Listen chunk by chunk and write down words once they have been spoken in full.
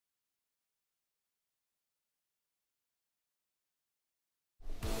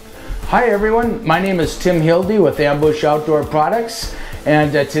Hi everyone, my name is Tim Hildy with Ambush Outdoor Products, and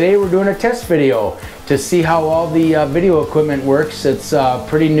today we're doing a test video to see how all the video equipment works. It's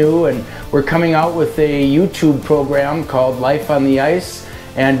pretty new, and we're coming out with a YouTube program called Life on the Ice,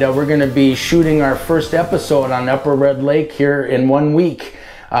 and we're going to be shooting our first episode on Upper Red Lake here in 1 week.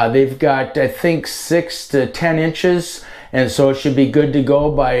 They've got, I think, 6 to 10 inches, and so it should be good to go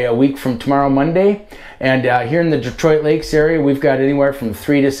by a week from tomorrow, Monday. And here in the Detroit Lakes area, we've got anywhere from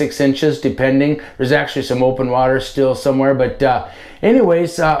 3 to 6 inches, depending. There's actually some open water still somewhere, but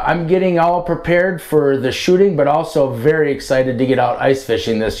anyways, I'm getting all prepared for the shooting, but also very excited to get out ice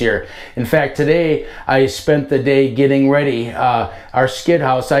fishing this year. In fact, today I spent the day getting ready. Our skid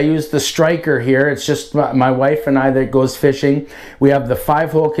house, I use the Striker here. It's just my wife and I that goes fishing. We have the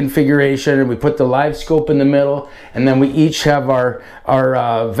 5-hole configuration, and we put the live scope in the middle, and then we each have our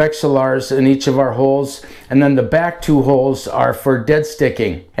Vexilars in each of our holes, and then the back 2 holes are for dead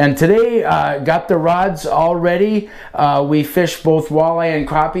sticking. And today got the rods all ready. We fish both walleye and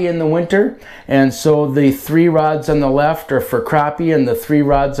crappie in the winter, and so the 3 rods on the left are for crappie, and the 3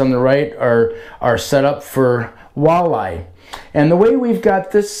 rods on the right are set up for walleye. And the way we've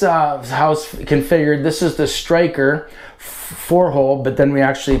got this house configured, this is the Striker 4-hole, but then we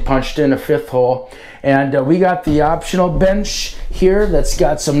actually punched in a 5th hole, and we got the optional bench here that's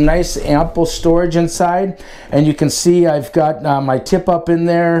got some nice ample storage inside, and you can see I've got my tip up in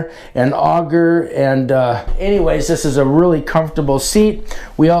there, an auger, and anyways, this is a really comfortable seat.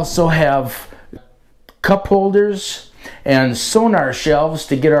 We also have cup holders and sonar shelves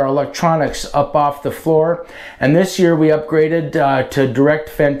to get our electronics up off the floor. And this year we upgraded to direct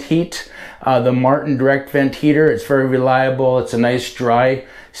vent heat, the Martin direct vent heater. It's very reliable. It's a nice, dry,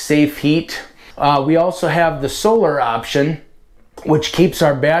 safe heat. We also have the solar option, which keeps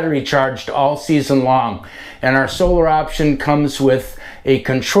our battery charged all season long. And our solar option comes with a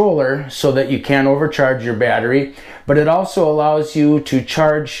controller so that you can't overcharge your battery, but it also allows you to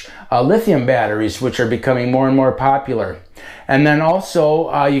charge lithium batteries, which are becoming more and more popular. And then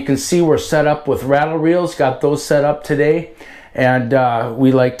also you can see we're set up with rattle reels, got those set up today. And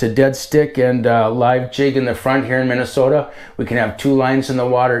we like to dead stick and live jig in the front here in Minnesota. We can have 2 lines in the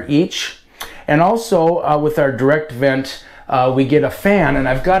water each. And also with our direct vent, we get a fan, and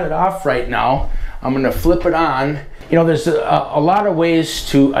I've got it off right now. I'm going to flip it on. You know, there's a lot of ways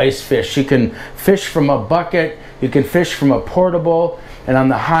to ice fish. You can fish from a bucket, you can fish from a portable, and on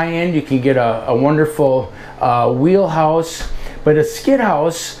the high end you can get a wonderful wheelhouse. But a skid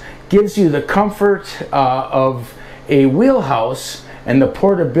house gives you the comfort of a wheelhouse and the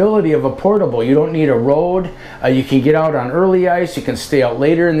portability of a portable. You don't need a road. You can get out on early ice. You can stay out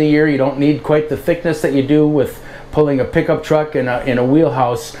later in the year. You don't need quite the thickness that you do with pulling a pickup truck in a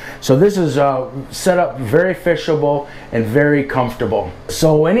wheelhouse. So this is set up very fishable and very comfortable.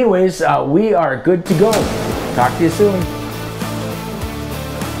 So anyways, we are good to go. Talk to you soon.